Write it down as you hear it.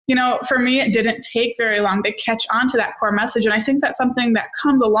for me, it didn't take very long to catch on to that core message. And I think that's something that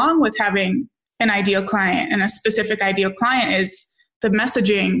comes along with having an ideal client, and a specific ideal client is the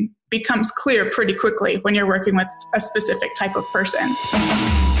messaging becomes clear pretty quickly when you're working with a specific type of person.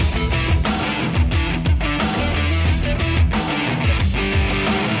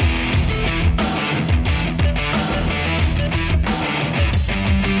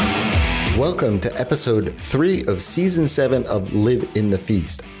 Welcome to episode 3 of season 7 of Live in the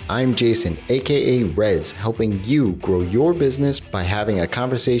Feast. I'm Jason, aka Rez, helping you grow your business by having a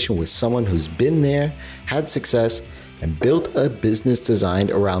conversation with someone who's been there, had success, and built a business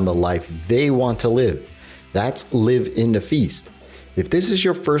designed around the life they want to live. That's Live in the Feast. If this is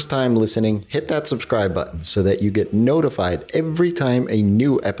your first time listening, hit that subscribe button so that you get notified every time a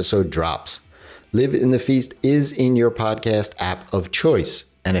new episode drops. Live in the Feast is in your podcast app of choice.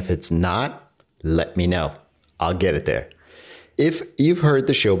 And if it's not, let me know. I'll get it there. If you've heard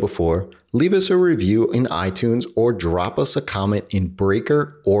the show before, leave us a review in iTunes or drop us a comment in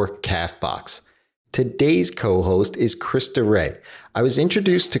Breaker or Castbox. Today's co-host is Krista Ray. I was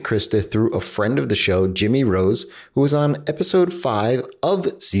introduced to Krista through a friend of the show, Jimmy Rose, who was on episode 5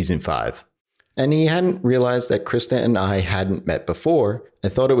 of season 5. And he hadn't realized that Krista and I hadn't met before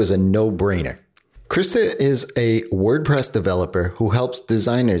and thought it was a no-brainer. Krista is a WordPress developer who helps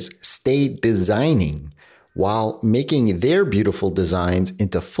designers stay designing while making their beautiful designs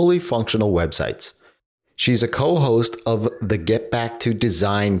into fully functional websites. She's a co-host of the Get Back to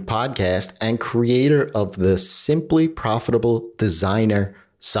Design podcast and creator of the Simply Profitable Designer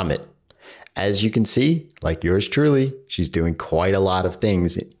Summit. As you can see, like yours truly, she's doing quite a lot of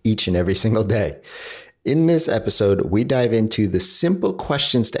things each and every single day. In this episode, we dive into the simple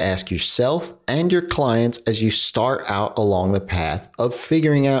questions to ask yourself and your clients as you start out along the path of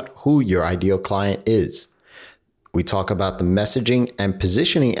figuring out who your ideal client is. We talk about the messaging and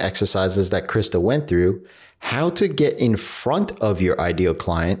positioning exercises that Krista went through, how to get in front of your ideal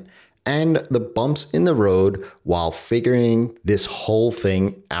client, and the bumps in the road while figuring this whole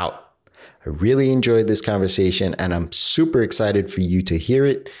thing out. I really enjoyed this conversation and I'm super excited for you to hear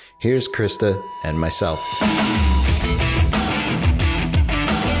it. Here's Krista and myself.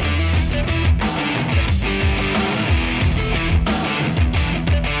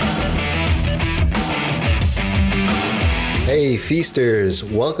 Hey Feasters,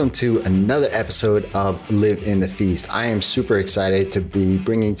 welcome to another episode of Live in the Feast. I am super excited to be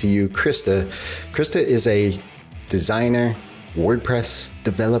bringing to you Krista. Krista is a designer, WordPress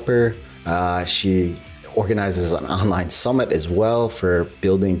developer. She organizes an online summit as well for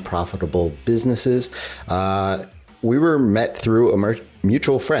building profitable businesses. We were met through a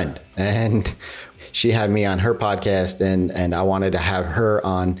mutual friend, and she had me on her podcast, and I wanted to have her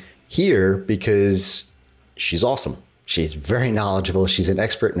on here because she's awesome. She's very knowledgeable. She's an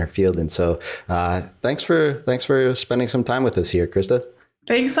expert in her field. And so thanks for spending some time with us here, Krista.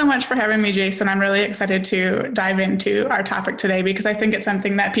 Thanks so much for having me, Jason. I'm really excited to dive into our topic today because I think it's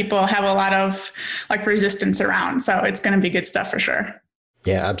something that people have a lot of resistance around. So it's going to be good stuff for sure.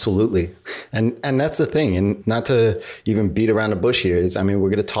 Yeah, absolutely. And that's the thing. And not to even beat around the bush here is, we're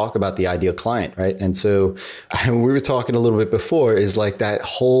going to talk about the ideal client, right? And so we were talking a little bit before is like that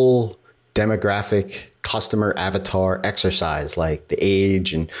whole demographic customer avatar exercise, like the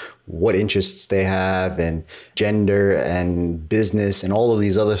age and what interests they have and gender and business and all of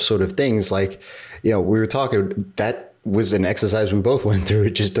these other sort of things. We were talking, that was an exercise we both went through.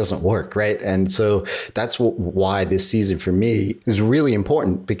 It just doesn't work, right? And so that's why this season for me is really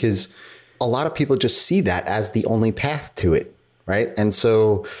important, because a lot of people just see that as the only path to it, right? And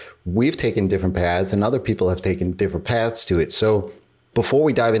so we've taken different paths and other people have taken different paths to it. So before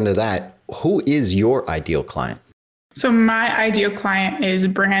we dive into that, who is your ideal client? So my ideal client is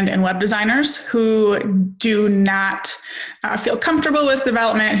brand and web designers who do not feel comfortable with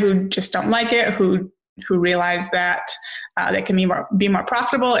development, who just don't like it, who realize that they can be more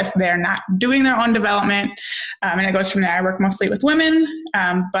profitable if they're not doing their own development. And it goes from there. I work mostly with women,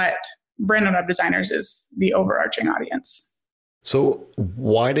 but brand and web designers is the overarching audience. So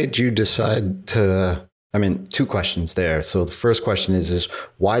why did you decide to... two questions there. So the first question is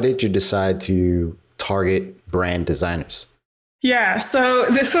why did you decide to target brand designers? Yeah, so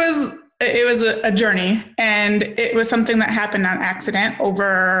it was a journey, and it was something that happened on accident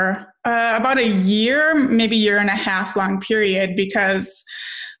over about a year, maybe year and a half long period, because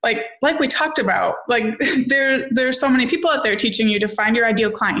like we talked about, there's so many people out there teaching you to find your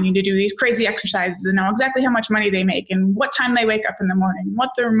ideal client. You need to do these crazy exercises and know exactly how much money they make and what time they wake up in the morning, what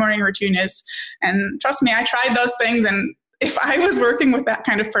their morning routine is. And trust me, I tried those things and if I was working with that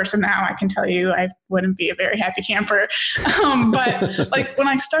kind of person now, I can tell you I wouldn't be a very happy camper. But like when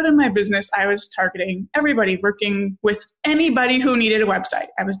I started my business, I was targeting everybody, working with anybody who needed a website.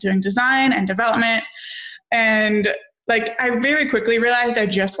 I was doing design and development. And like I very quickly realized I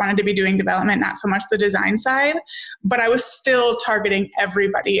just wanted to be doing development, not so much the design side, but I was still targeting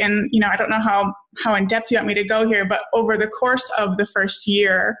everybody. And, you know, I don't know how in depth you want me to go here, but over the course of the first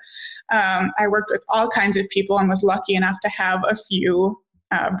year, I worked with all kinds of people and was lucky enough to have a few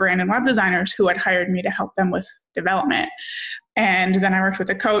brand and web designers who had hired me to help them with development. And then I worked with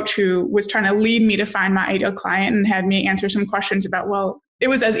a coach who was trying to lead me to find my ideal client and had me answer some questions about, well, it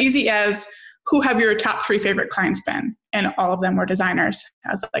was as easy as, who have your top 3 favorite clients been? And all of them were designers. I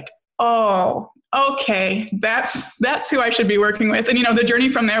was like, oh, okay, that's who I should be working with. And, you know, the journey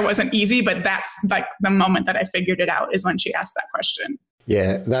from there wasn't easy, but that's like the moment that I figured it out is when she asked that question.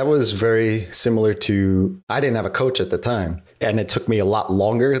 Yeah, that was very similar to, I didn't have a coach at the time, and it took me a lot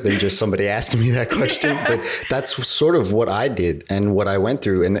longer than just somebody asking me that question. But that's sort of what I did and what I went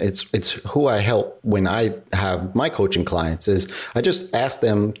through. And it's who I help when I have my coaching clients is I just ask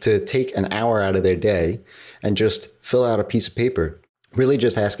them to take an hour out of their day and just fill out a piece of paper, really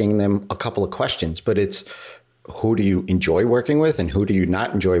just asking them a couple of questions. But it's, who do you enjoy working with and who do you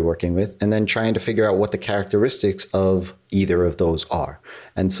not enjoy working with? And then trying to figure out what the characteristics of either of those are.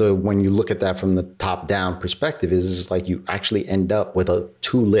 And so when you look at that from the top down perspective is like you actually end up with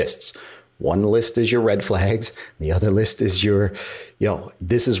 2 lists. One list is your red flags. The other list is your,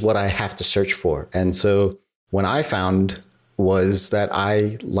 this is what I have to search for. And so when I found was that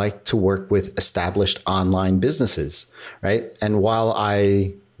I like to work with established online businesses, right? And while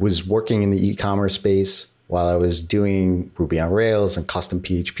I was working in the e-commerce space, while I was doing Ruby on Rails and custom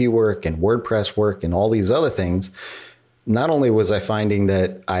PHP work and WordPress work and all these other things, not only was I finding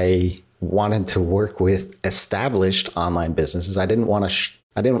that I wanted to work with established online businesses, I didn't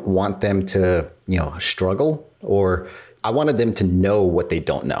want them to, struggle, or I wanted them to know what they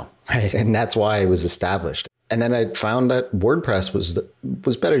don't know, right? And that's why it was established. And then I found that WordPress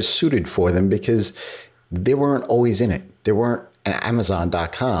was better suited for them because they weren't always in it. They weren't an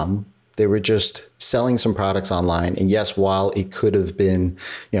Amazon.com. They were just selling some products online. And yes, while it could have been,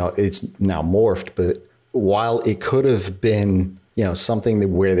 it's now morphed, but while it could have been,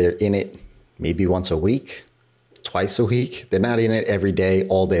 something where they're in it maybe once a week, twice a week, they're not in it every day,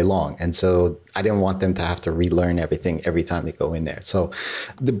 all day long. And so I didn't want them to have to relearn everything every time they go in there. So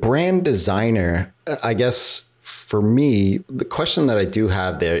the brand designer, I guess for me, the question that I do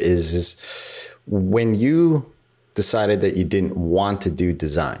have there is when you decided that you didn't want to do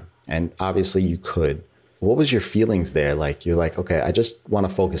design, and obviously you could, what was your feelings there? Like, you're like, okay, I just want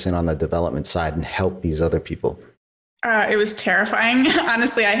to focus in on the development side and help these other people. It was terrifying.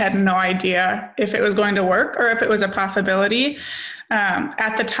 Honestly, I had no idea if it was going to work or if it was a possibility.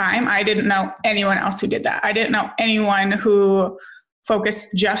 At the time, I didn't know anyone else who did that. I didn't know anyone who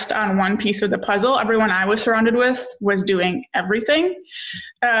focused just on one piece of the puzzle. Everyone I was surrounded with was doing everything.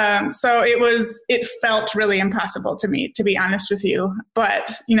 So it felt really impossible to me, to be honest with you.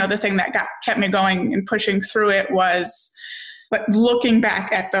 But, the thing that kept me going and pushing through it was, but looking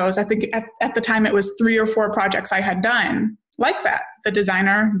back at those, I think at the time it was 3 or 4 projects I had done like that. The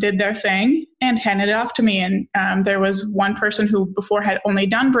designer did their thing and handed it off to me. And there was one person who before had only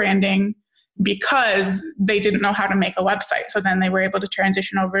done branding because they didn't know how to make a website. So then they were able to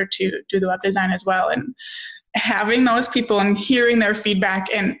transition over to do the web design as well. And having those people and hearing their feedback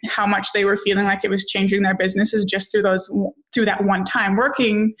and how much they were feeling like it was changing their businesses just through that one time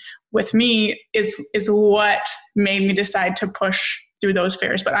working with me is what made me decide to push through those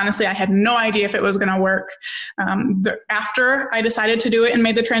fairs. But honestly, I had no idea if it was going to work. After I decided to do it and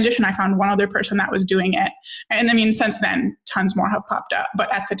made the transition, I found one other person that was doing it. And I mean, since then, tons more have popped up.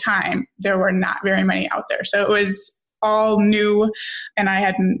 But at the time, there were not very many out there. So it was all new. And I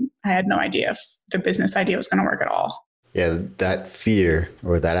had no idea if the business idea was going to work at all. Yeah, that fear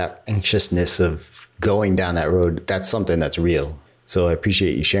or that anxiousness of going down that road, that's something that's real. So I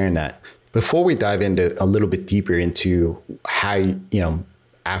appreciate you sharing that. Before we dive into a little bit deeper into how,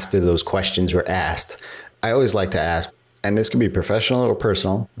 after those questions were asked, I always like to ask, and this can be professional or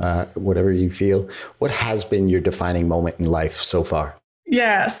personal, whatever you feel, what has been your defining moment in life so far?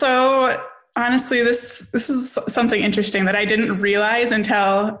 Yeah. So honestly, this is something interesting that I didn't realize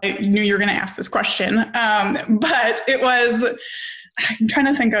until I knew you were going to ask this question. But it was, I'm trying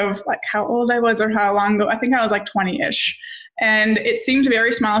to think of like how old I was or how long ago. I think I was like 20-ish. And it seemed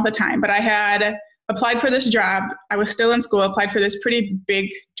very small at the time, but I had applied for this job. I was still in school, applied for this pretty big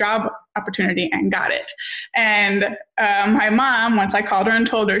job opportunity and got it. And my mom, once I called her and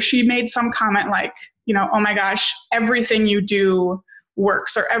told her, she made some comment like, oh my gosh, everything you do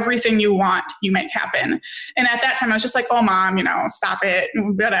works, or everything you want, you make happen. And at that time I was just like, oh mom, stop it,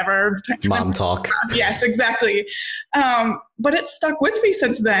 whatever. Mom talk. Yes, exactly. But it stuck with me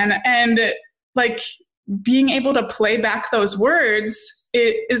since then. And like being able to play back those words,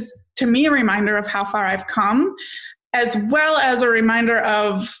 it is to me a reminder of how far I've come, as well as a reminder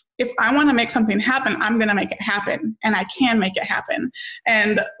of, if I want to make something happen, I'm going to make it happen, and I can make it happen.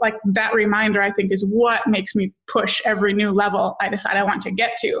 And like that reminder, I think, is what makes me push every new level I decide I want to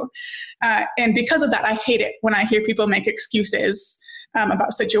get to. And because of that, I hate it when I hear people make excuses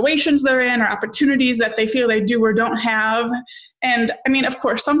about situations they're in or opportunities that they feel they do or don't have. And I mean, of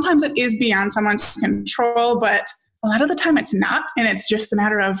course, sometimes it is beyond someone's control, but a lot of the time it's not. And it's just a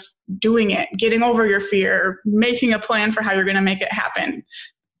matter of doing it, getting over your fear, making a plan for how you're going to make it happen,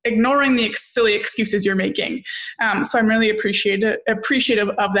 ignoring the silly excuses you're making. So I'm really appreciative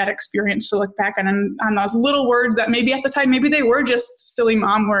of that experience to look back on those little words that maybe at the time, maybe they were just silly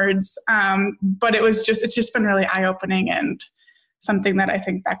mom words. But it's just been really eye-opening and something that I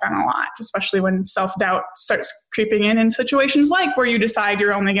think back on a lot, especially when self-doubt starts creeping in situations like where you decide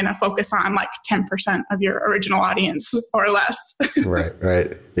you're only going to focus on like 10% of your original audience or less.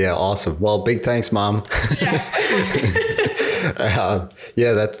 Right. Yeah. Awesome. Well, big thanks, Mom. Yes.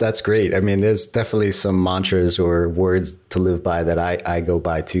 Yeah, that's great. I mean, there's definitely some mantras or words to live by that I go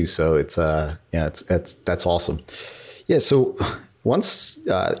by too. So it's that's awesome. Yeah. So once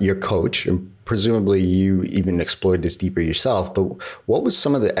your coach, and presumably you even explored this deeper yourself, but what was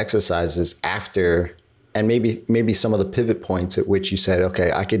some of the exercises after, and maybe some of the pivot points at which you said,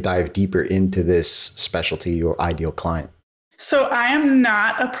 okay, I could dive deeper into this specialty or ideal client? So I am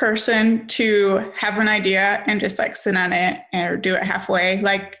not a person to have an idea and just like sit on it or do it halfway.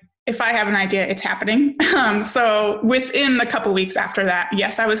 Like if I have an idea, it's happening. So within the couple weeks after that,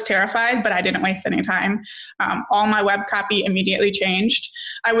 yes, I was terrified, but I didn't waste any time. All my web copy immediately changed.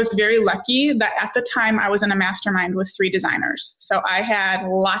 I was very lucky that at the time I was in a mastermind with 3 designers. So I had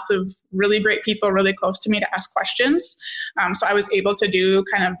lots of really great people really close to me to ask questions. So I was able to do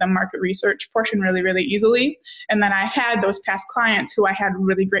kind of the market research portion really, really easily. And then I had those past clients who I had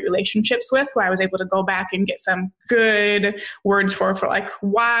really great relationships with, who I was able to go back and get some good words for like,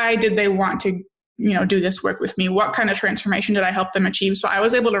 why did they want to do this work with me? What kind of transformation did I help them achieve? So I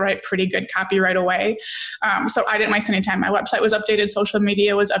was able to write pretty good copy right away. So I didn't waste any time. My website was updated. Social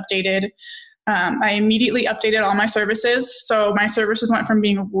media was updated. I immediately updated all my services. So my services went from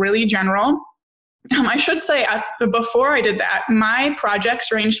being really general. I should say before I did that, my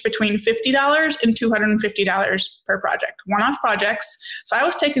projects ranged between $50 and $250 per project, one-off projects. So I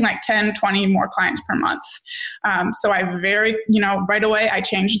was taking like 10, 20 more clients per month. So I right away I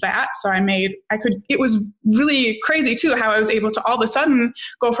changed that. So it was really crazy too, how I was able to all of a sudden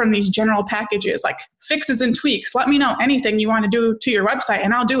go from these general packages like fixes and tweaks, let me know anything you want to do to your website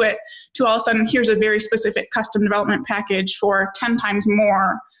and I'll do it, to all of a sudden here's a very specific custom development package for 10 times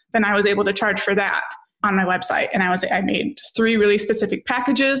more than I was able to charge for that on my website. And I made 3 really specific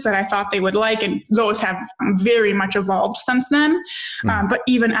packages that I thought they would like. And those have very much evolved since then. But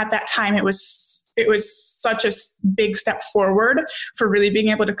even at that time, it was such a big step forward for really being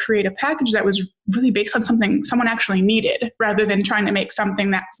able to create a package that was really based on something someone actually needed, rather than trying to make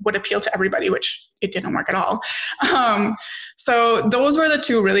something that would appeal to everybody, which it didn't work at all. So those were the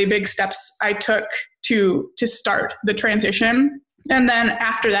 2 really big steps I took to start the transition. And then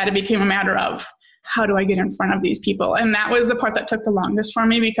after that, it became a matter of, how do I get in front of these people? And that was the part that took the longest for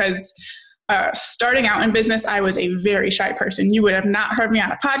me, because starting out in business, I was a very shy person. You would have not heard me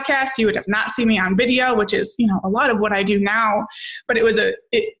on a podcast. You would have not seen me on video, which is, a lot of what I do now. But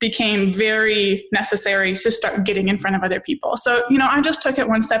it became very necessary to start getting in front of other people. So, I just took it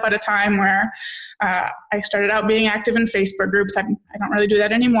one step at a time, where I started out being active in Facebook groups. I don't really do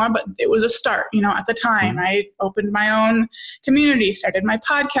that anymore, but it was a start. At the time, I opened my own community, started my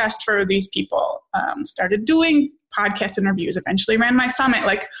podcast for these people, started doing podcast interviews, eventually ran my summit,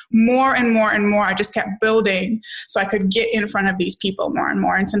 like more and more and more. I just kept building so I could get in front of these people more and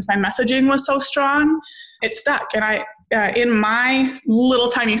more. And since my messaging was so strong, it stuck. And in my little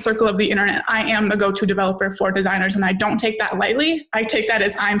tiny circle of the internet, I am the go-to developer for designers. And I don't take that lightly. I take that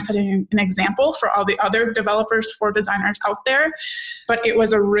as I'm setting an example for all the other developers for designers out there. But it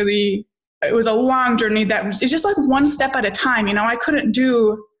was a long journey that was just like one step at a time. I couldn't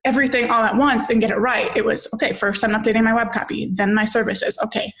do everything all at once and get it right. It was, okay, first I'm updating my web copy, then my services.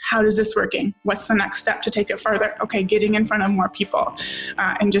 Okay, how is this working? What's the next step to take it further? Okay, getting in front of more people,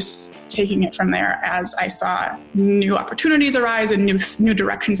 and just taking it from there as I saw new opportunities arise and new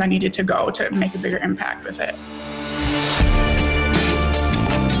directions I needed to go to make a bigger impact with it.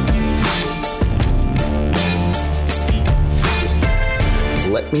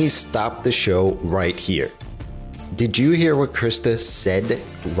 let me stop the show right here. Did you hear what Krista said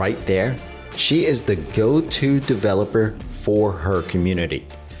right there? She is the go-to developer for her community.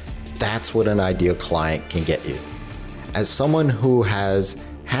 That's what an ideal client can get you. As someone who has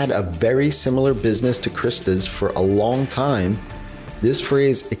had a very similar business to Krista's for a long time, this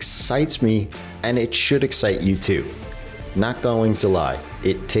phrase excites me, and it should excite you too. Not going to lie,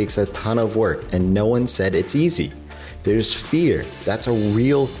 it takes a ton of work, and no one said it's easy. There's fear. That's a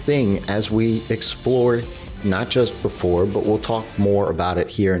real thing as we explore, not just before, but we'll talk more about it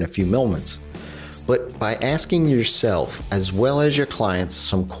here in a few moments. But by asking yourself, as well as your clients,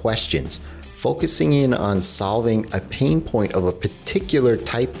 some questions, focusing in on solving a pain point of a particular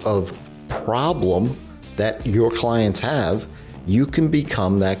type of problem that your clients have, you can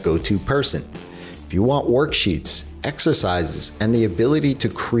become that go-to person. If you want worksheets, exercises, and the ability to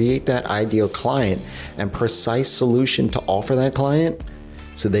create that ideal client and precise solution to offer that client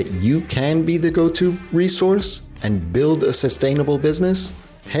so that you can be the go-to resource and build a sustainable business,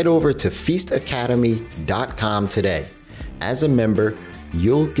 head over to feastacademy.com today. As a member,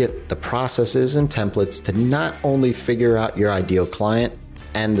 you'll get the processes and templates to not only figure out your ideal client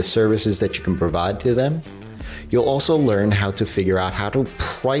and the services that you can provide to them, you'll also learn how to figure out how to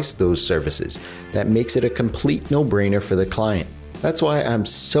price those services. That makes it a complete no-brainer for the client. That's why I'm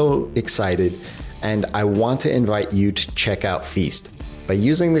so excited, and I want to invite you to check out Feast. By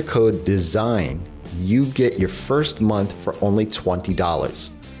using the code DESIGN, you get your first month for only $20.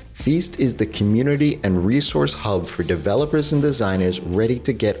 Feast is the community and resource hub for developers and designers ready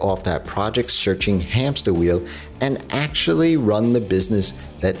to get off that project searching hamster wheel and actually run the business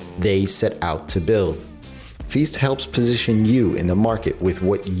that they set out to build. Feast helps position you in the market with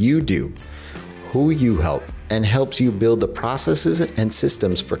what you do, who you help, and helps you build the processes and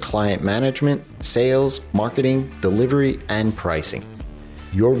systems for client management, sales, marketing, delivery, and pricing.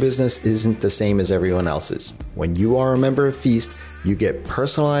 Your business isn't the same as everyone else's. When you are a member of Feast, you get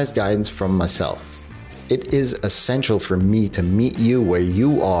personalized guidance from myself. It is essential for me to meet you where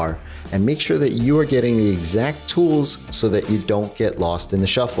you are and make sure that you are getting the exact tools so that you don't get lost in the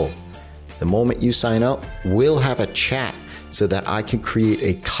shuffle. The moment you sign up, we'll have a chat so that I can create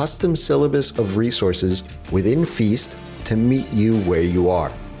a custom syllabus of resources within Feast to meet you where you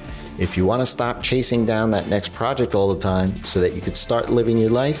are. If you want to stop chasing down that next project all the time so that you can start living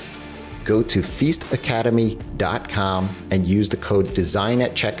your life, go to feastacademy.com and use the code DESIGN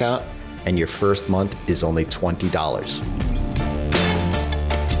at checkout, and your first month is only $20.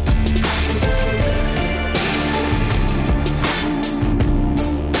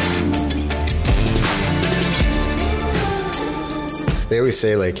 They always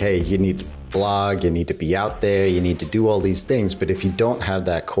say like, hey, you need to blog, you need to be out there, you need to do all these things. But if you don't have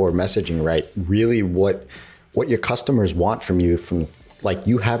that core messaging right, really what your customers want from you, like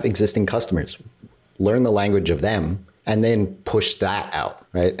you have existing customers, learn the language of them and then push that out,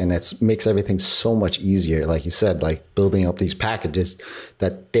 right? And it makes everything so much easier. Like you said, like building up these packages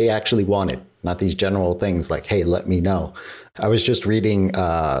that they actually wanted, not these general things like, hey, let me know. I was just reading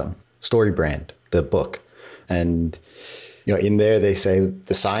StoryBrand, the book, and you know, in there they say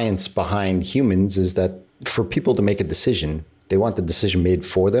the science behind humans is that for people to make a decision, they want the decision made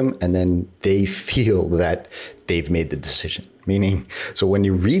for them, and then they feel that they've made the decision. Meaning, so when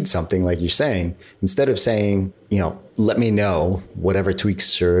you read something like you're saying, instead of saying, you know, let me know whatever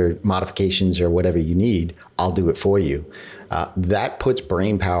tweaks or modifications or whatever you need, I'll do it for you. That puts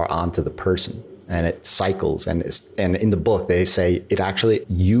brain power onto the person. And it cycles. And in the book, they say it actually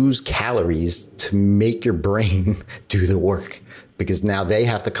use calories to make your brain do the work, because now they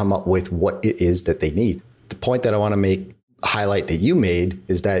have to come up with what it is that they need. The point that I want to highlight that you made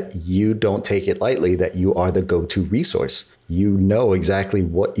is that you don't take it lightly, that you are the go-to resource. You know exactly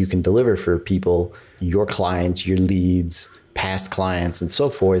what you can deliver for people, your clients, your leads, past clients, and so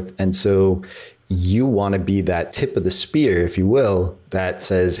forth. And so you want to be that tip of the spear, if you will, that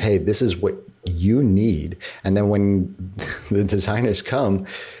says, hey, this is what you need. And then when the designers come,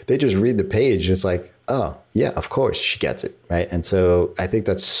 they just read the page. It's like, oh, yeah, of course she gets it, right? And so I think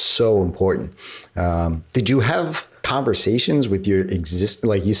that's so important. Did you have conversations with your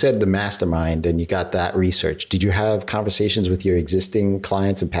like you said, the mastermind, and you got that research. Did you have conversations with your existing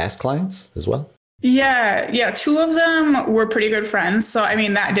clients and past clients as well? Yeah. Two of them were pretty good friends. So, I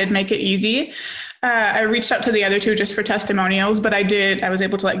mean, that did make it easy. I reached out to the other two just for testimonials, but I was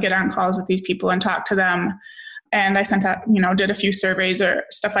able to like get on calls with these people and talk to them. And I sent out, did a few surveys or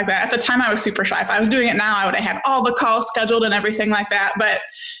stuff like that. At the time, I was super shy. If I was doing it now, I would have had all the calls scheduled and everything like that. But,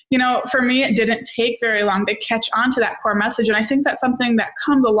 for me, it didn't take very long to catch on to that core message. And I think that's something that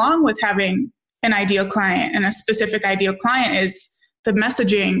comes along with having an ideal client, and a specific ideal client is the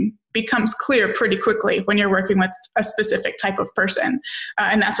messaging becomes clear pretty quickly when you're working with a specific type of person.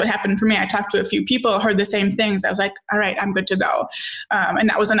 And that's what happened for me. I talked to a few people, heard the same things. I was like, all right, I'm good to go. And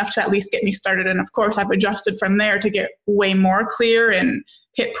that was enough to at least get me started. And of course, I've adjusted from there to get way more clear and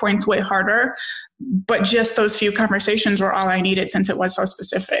hit points way harder. But just those few conversations were all I needed since it was so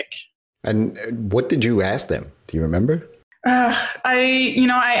specific. And what did you ask them? Do you remember? I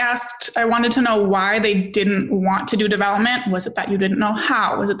wanted to know why they didn't want to do development. Was it that you didn't know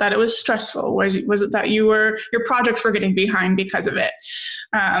how? Was it that it was stressful? Was it that your projects were getting behind because of it?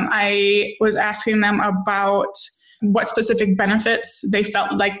 I was asking them about what specific benefits they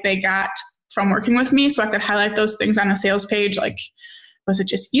felt like they got from working with me, so I could highlight those things on a sales page. Like, was it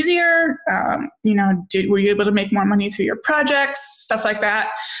just easier? Were you able to make more money through your projects? Stuff like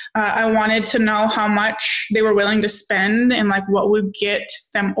that. I wanted to know how much they were willing to spend and like what would get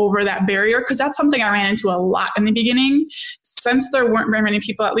them over that barrier. Because that's something I ran into a lot in the beginning. Since there weren't very many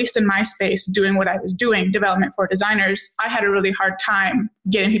people, at least in my space, doing what I was doing, development for designers, I had a really hard time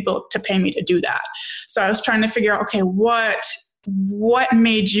getting people to pay me to do that. So I was trying to figure out, okay, what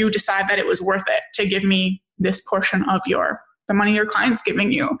made you decide that it was worth it to give me this portion of the money your client's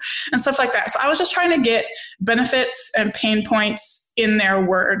giving you and stuff like that. So I was just trying to get benefits and pain points in their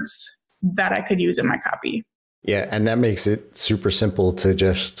words that I could use in my copy. Yeah. And that makes it super simple to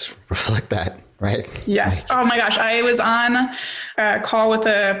just reflect that, right? Yes. Oh my gosh. I was on a call with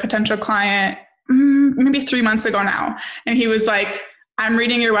a potential client maybe 3 months ago now. And he was like, I'm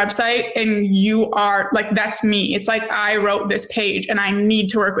reading your website and you are like, that's me. It's like, I wrote this page and I need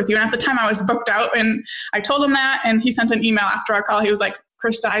to work with you. And at the time I was booked out and I told him that, and he sent an email after our call. He was like,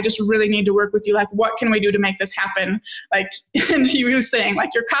 Krista, I just really need to work with you. Like, what can we do to make this happen? Like, and he was saying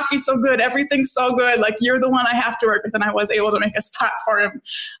like, your copy's so good. Everything's so good. Like, you're the one I have to work with. And I was able to make a spot for him,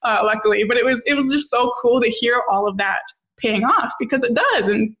 luckily. But it was just so cool to hear all of that paying off, because it does.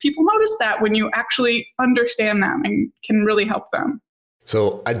 And people notice that when you actually understand them and can really help them.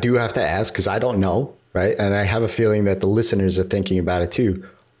 So I do have to ask, because I don't know, right? And I have a feeling that the listeners are thinking about it too.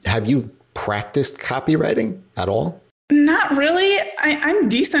 Have you practiced copywriting at all? Not really. I'm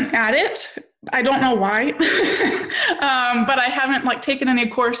decent at it. I don't know why, but I haven't like taken any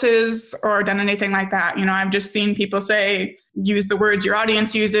courses or done anything like that. I've just seen people say, use the words your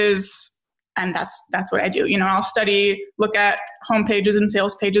audience uses. And that's what I do. I'll look at homepages and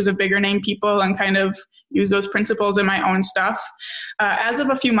sales pages of bigger name people and kind of use those principles in my own stuff. As of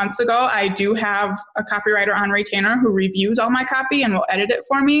a few months ago, I do have a copywriter on retainer who reviews all my copy and will edit it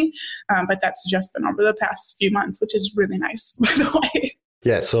for me. But that's just been over the past few months, which is really nice, by the way.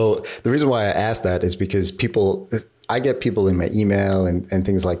 Yeah. So the reason why I asked that is because I get people in my email and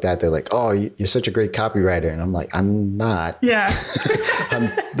things like that. They're like, oh, you're such a great copywriter. And I'm like, I'm not. Yeah.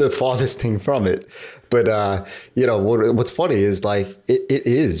 I'm the farthest thing from it. But, what's funny is like, it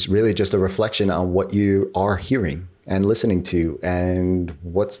is really just a reflection on what you are hearing and listening to and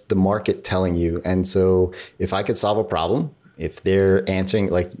what's the market telling you. And so if I could solve a problem, if they're answering,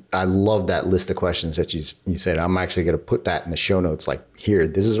 like, I love that list of questions that you said. I'm actually going to put that in the show notes. Like, here,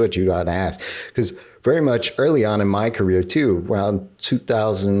 this is what you got to ask. Because very much early on in my career too, around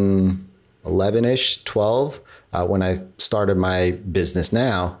 2011-ish, 12, when I started my business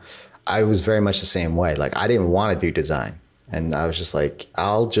now, I was very much the same way. Like, I didn't want to do design. And I was just like,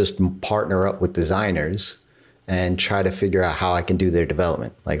 I'll just partner up with designers and try to figure out how I can do their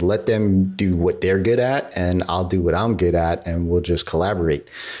development. Like, let them do what they're good at and I'll do what I'm good at, and we'll just collaborate.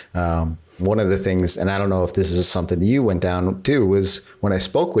 One of the things, and I don't know if this is something that you went down to, was when I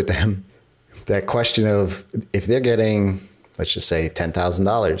spoke with them, that question of if they're getting, let's just say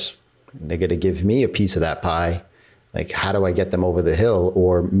 $10,000, they're going to give me a piece of that pie. Like, how do I get them over the hill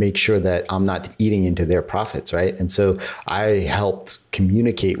or make sure that I'm not eating into their profits, right? And so I helped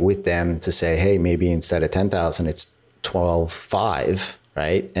communicate with them to say, hey, maybe instead of 10,000, it's 12.5,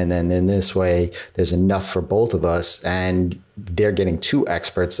 right? And then in this way, there's enough for both of us, and they're getting two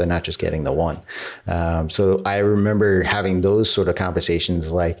experts. They're not just getting the one. So I remember having those sort of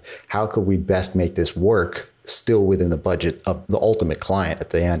conversations, like, how could we best make this work still within the budget of the ultimate client at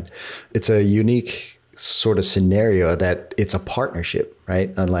the end? It's a unique sort of scenario that it's a partnership,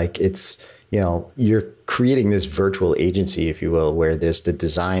 right? And like, it's, you're creating this virtual agency, if you will, where there's the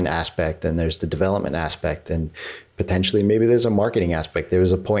design aspect and there's the development aspect, and potentially maybe there's a marketing aspect. There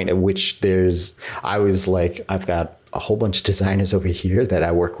was a point at which I was like, I've got a whole bunch of designers over here that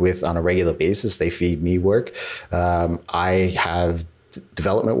I work with on a regular basis. They feed me work. I have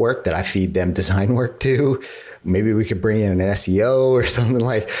development work that I feed them design work to. Maybe we could bring in an SEO or something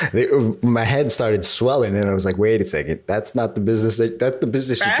my head started swelling and I was like, wait a second, that's not the business. That's the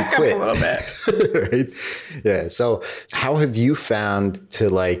business that you quit. Back up a little bit. Right? Yeah. So how have you found to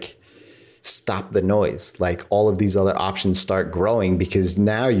stop the noise? All of these other options start growing because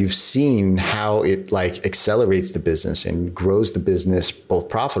now you've seen how it accelerates the business and grows the business both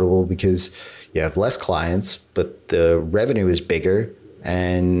profitable because you have less clients, but the revenue is bigger.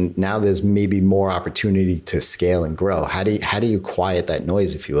 And now there's maybe more opportunity to scale and grow. How do you quiet that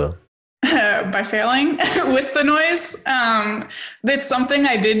noise, if you will? By failing with the noise. That's something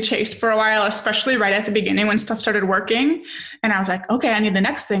I did chase for a while, especially right at the beginning when stuff started working. And I was like, okay, I need the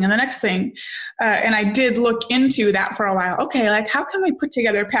next thing and the next thing. And I did look into that for a while. Okay, how can we put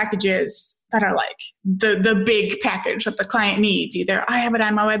together packages that are the big package that the client needs? Either I have it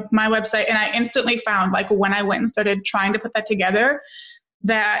on my website, and I instantly found when I went and started trying to put that together,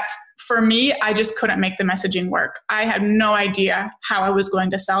 that for me, I just couldn't make the messaging work. I had no idea how I was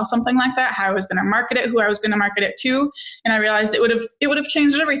going to sell something like that, how I was going to market it, who I was going to market it to. And I realized it would have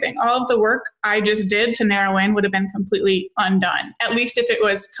changed everything. All of the work I just did to narrow in would have been completely undone, at least if it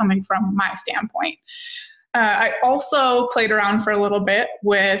was coming from my standpoint. I also played around for a little bit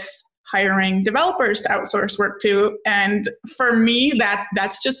with hiring developers to outsource work to. And for me,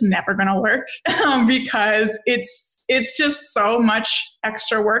 that's just never going to work because it's just so much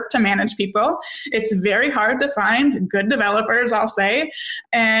extra work to manage people. It's very hard to find good developers, I'll say.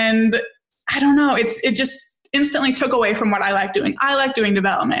 And I don't know, it just instantly took away from what I like doing. I like doing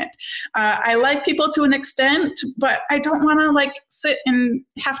development. I like people to an extent, but I don't want to sit and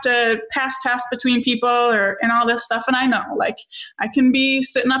have to pass tasks between people and all this stuff. And I know I can be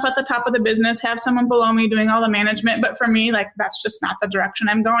sitting up at the top of the business, have someone below me doing all the management. But for me, that's just not the direction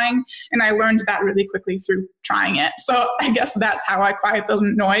I'm going. And I learned that really quickly through trying it. So I guess that's how I quiet the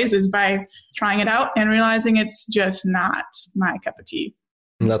noise, is by trying it out and realizing it's just not my cup of tea.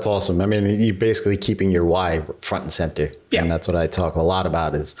 That's awesome. I mean, you're basically keeping your why front and center. Yeah. And that's what I talk a lot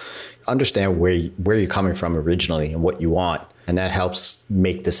about, is understand where you're coming from originally and what you want. And that helps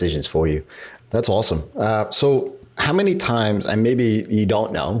make decisions for you. That's awesome. So how many times, and maybe you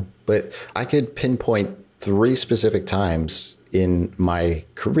don't know, but I could pinpoint 3 specific times in my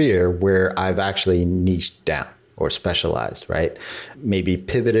career where I've actually niched down or specialized, right? Maybe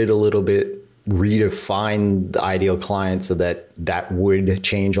pivoted a little bit, redefine the ideal client so that would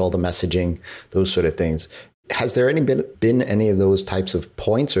change all the messaging, those sort of things. Has there been any of those types of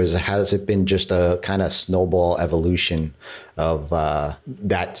points, or has it been just a kind of snowball evolution of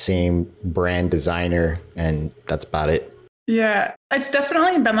that same brand designer and that's about it? Yeah, it's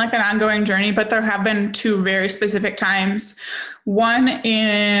definitely been an ongoing journey, but there have been 2 very specific times. One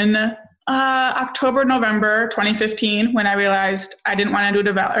in October, November 2015, when I realized I didn't want to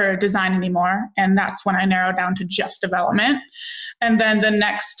do design anymore. And that's when I narrowed down to just development. And then the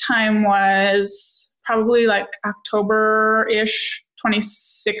next time was probably October-ish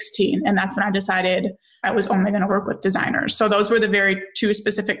 2016. And that's when I decided I was only going to work with designers. So those were the very 2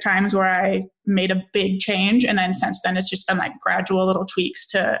 specific times where I made a big change. And then since then, it's just been gradual little tweaks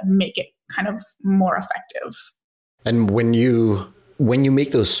to make it kind of more effective. And when you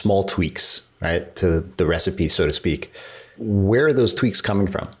make those small tweaks, right, to the recipe, so to speak, where are those tweaks coming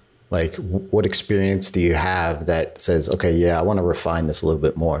from? What experience do you have that says, okay, yeah, I want to refine this a little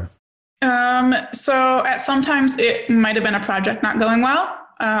bit more? So sometimes it might have been a project not going well.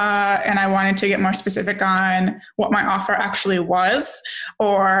 And I wanted to get more specific on what my offer actually was,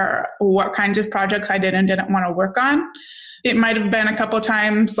 or what kinds of projects I did and didn't want to work on. It might have been a couple of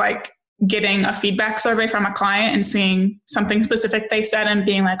times getting a feedback survey from a client and seeing something specific they said and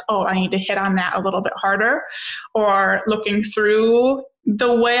being oh, I need to hit on that a little bit harder, or looking through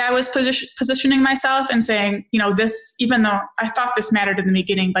the way I was positioning myself and saying, this, even though I thought this mattered in the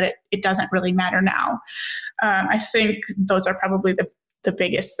beginning, but it doesn't really matter now. I think those are probably the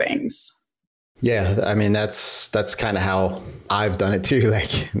biggest things. Yeah, I mean, that's kind of how I've done it too.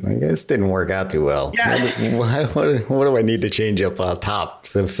 This didn't work out too well. Yeah. What do I need to change up on top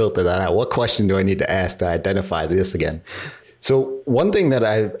to filter that out? What question do I need to ask to identify this again? So one thing that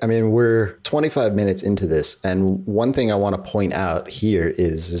we're 25 minutes into this, and one thing I want to point out here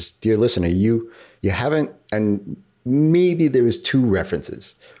is dear listener, you haven't, and maybe there was 2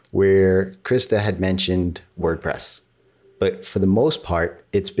 references where Krista had mentioned WordPress. But for the most part,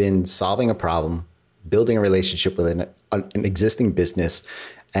 it's been solving a problem, building a relationship with an existing business,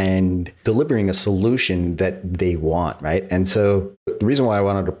 and delivering a solution that they want, right? And so the reason why I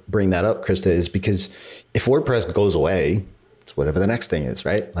wanted to bring that up, Krista, is because if WordPress goes away It's whatever the next thing is,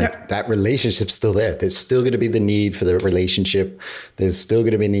 right? Like that relationship's still there. There's still going to be the need for the relationship. There's still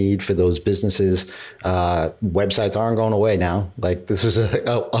going to be need for those businesses. Websites aren't going away now. Like this was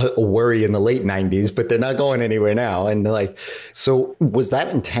a worry in the late 90s, but they're not going anywhere now. And like, so was that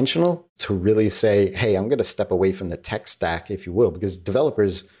intentional to really say, hey, I'm going to step away from the tech stack, if you will, because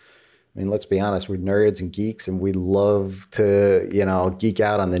developers, I mean, let's be honest, we're nerds and geeks and we love to, geek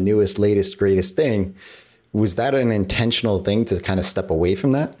out on the newest, latest, greatest thing. Was that an intentional thing to kind of step away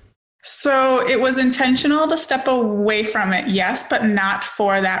from that? So it was intentional to step away from it, yes, but not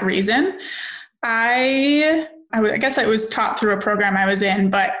for that reason. I guess I was taught through a program I was in,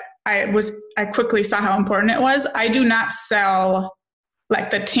 but I quickly saw how important it was. I do not sell like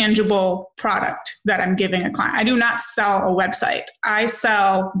the tangible product that I'm giving a client. I do not sell a website. I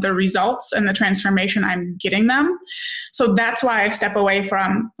sell the results and the transformation I'm getting them. So that's why I step away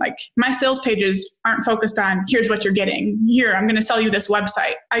from, like, my sales pages aren't focused on here's what you're getting. Here, I'm going to sell you this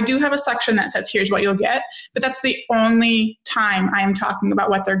website. I do have a section that says here's what you'll get, but that's the only time I am talking about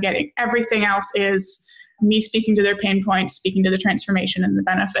what they're getting. Everything else is me speaking to their pain points, speaking to the transformation and the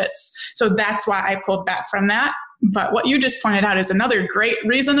benefits. So that's why I pulled back from that. But what you just pointed out is another great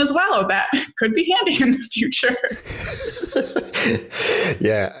reason as well that could be handy in the future.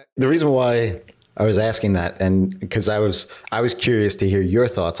 Yeah. The reason why I was asking that, and because I was curious to hear your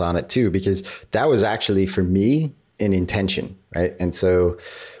thoughts on it too, because that was actually for me an intention, right? And so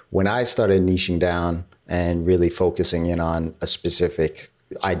when I started niching down and really focusing in on a specific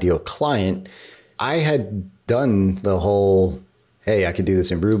ideal client, I had done the whole, hey, I could do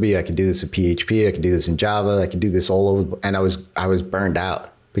this in Ruby, I could do this in PHP, I could do this in Java, I could do this all over. And I was burned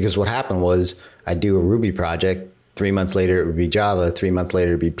out because what happened was I'd do a Ruby project. 3 months later, it would be Java. 3 months later,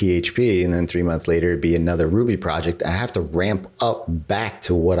 it'd be PHP. And then 3 months later, it'd be another Ruby project. I have to ramp up back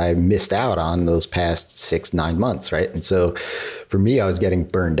to what I missed out on those past 6-9 months, right? And so for me, I was getting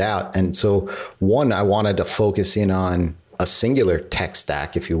burned out. And so one, I wanted to focus in on a singular tech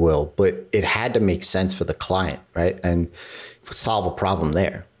stack, if you will, but it had to make sense for the client, right? And solve a problem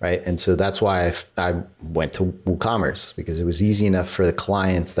there, right? And so that's why I went to WooCommerce, because it was easy enough for the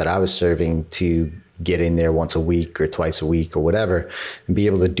clients that I was serving to get in there once a week or twice a week or whatever and be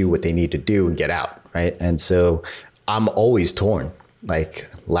able to do what they need to do and get out, right? And so I'm always torn, like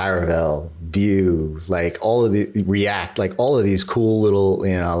Laravel, Vue, like all of the React, like all of these cool little,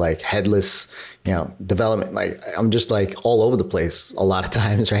 like headless, development. Like I'm just like all over the place a lot of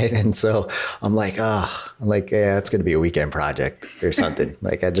times, right? And so I'm like, yeah, it's going to be a weekend project or something.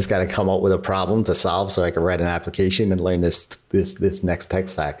 Like I just got to come up with a problem to solve so I can write an application and learn this next tech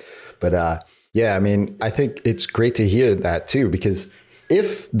stack. But yeah, I mean, I think it's great to hear that too, because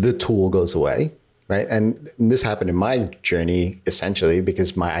if the tool goes away, right? And this happened in my journey, essentially,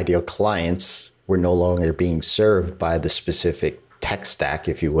 because my ideal clients were no longer being served by the specific tech stack,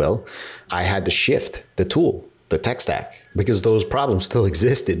 if you will. I had to shift the tool, the tech stack, because those problems still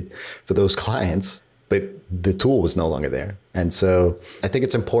existed for those clients, but the tool was no longer there. And so I think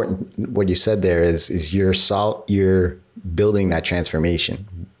it's important what you said there is you're building that transformation.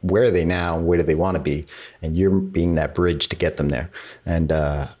 Where are they now? Where do they want to be? And you're being that bridge to get them there. And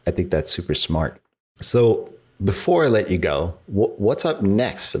I think that's super smart. So before I let you go, what's up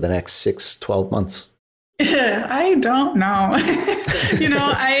next for the next 6-12 months? I don't know.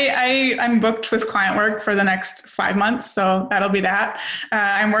 I'm booked with client work for the next 5 months. So that'll be that.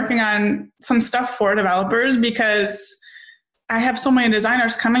 I'm working on some stuff for developers because I have so many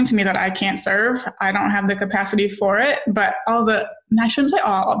designers coming to me that I can't serve. I don't have the capacity for it, but I shouldn't say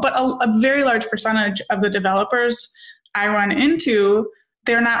all, but a very large percentage of the developers I run into,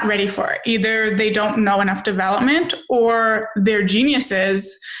 they're not ready for it. Either they don't know enough development or they're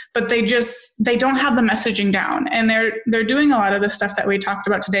geniuses, but they don't have the messaging down. And they're doing a lot of the stuff that we talked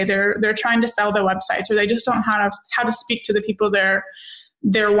about today. They're trying to sell their websites, or they just don't know how to speak to the people they're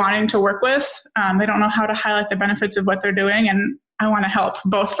wanting to work with. They don't know how to highlight the benefits of what they're doing. And I want to help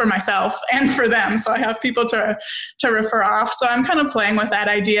both for myself and for them. So I have people to refer off. So I'm kind of playing with that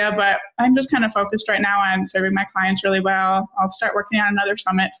idea, but I'm just kind of focused right now on serving my clients really well. I'll start working on another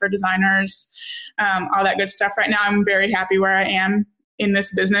summit for designers, all that good stuff. Right now, I'm very happy where I am in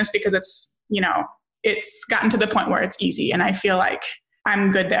this business because it's gotten to the point where it's easy and I feel like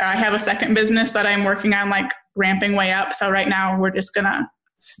I'm good there. I have a second business that I'm working on, like ramping way up. So right now we're just going to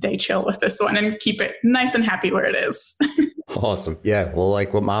stay chill with this one and keep it nice and happy where it is. Awesome. Yeah. Well,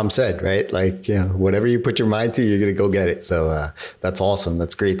 like what mom said, right? Like, whatever you put your mind to, you're going to go get it. So that's awesome.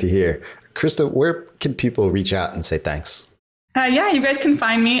 That's great to hear. Krista, where can people reach out and say thanks? You guys can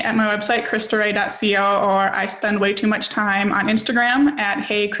find me at my website, kristaray.co, or I spend way too much time on Instagram at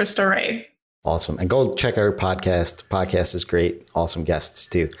Hey Krista Ray. Awesome. And go check our podcast. Podcast is great. Awesome guests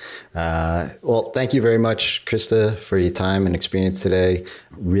too. Well, thank you very much, Krista, for your time and experience today.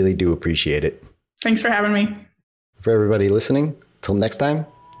 Really do appreciate it. Thanks for having me. For everybody listening, till next time,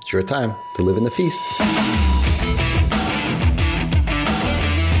 it's your time to live in the feast.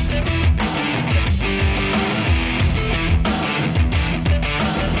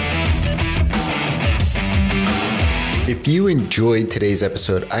 If you enjoyed today's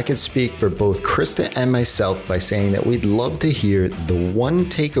episode, I could speak for both Krista and myself by saying that we'd love to hear the one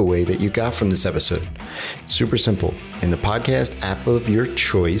takeaway that you got from this episode. It's super simple. In the podcast app of your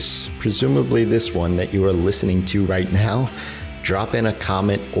choice, presumably this one that you are listening to right now, drop in a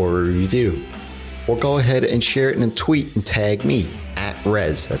comment or a review. Or go ahead and share it in a tweet and tag me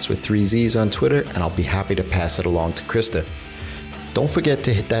 @Rez. That's with 3 Z's on Twitter, and I'll be happy to pass it along to Krista. Don't forget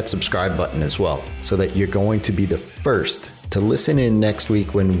to hit that subscribe button as well, so that you're going to be the first to listen in next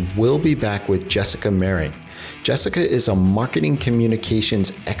week when we'll be back with Jessica Marin. Jessica is a marketing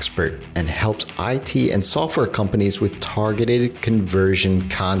communications expert and helps IT and software companies with targeted conversion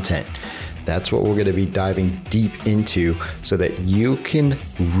content. That's what we're going to be diving deep into so that you can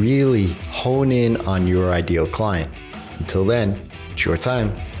really hone in on your ideal client. Until then, it's your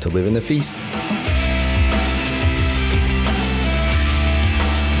time to live in the feast.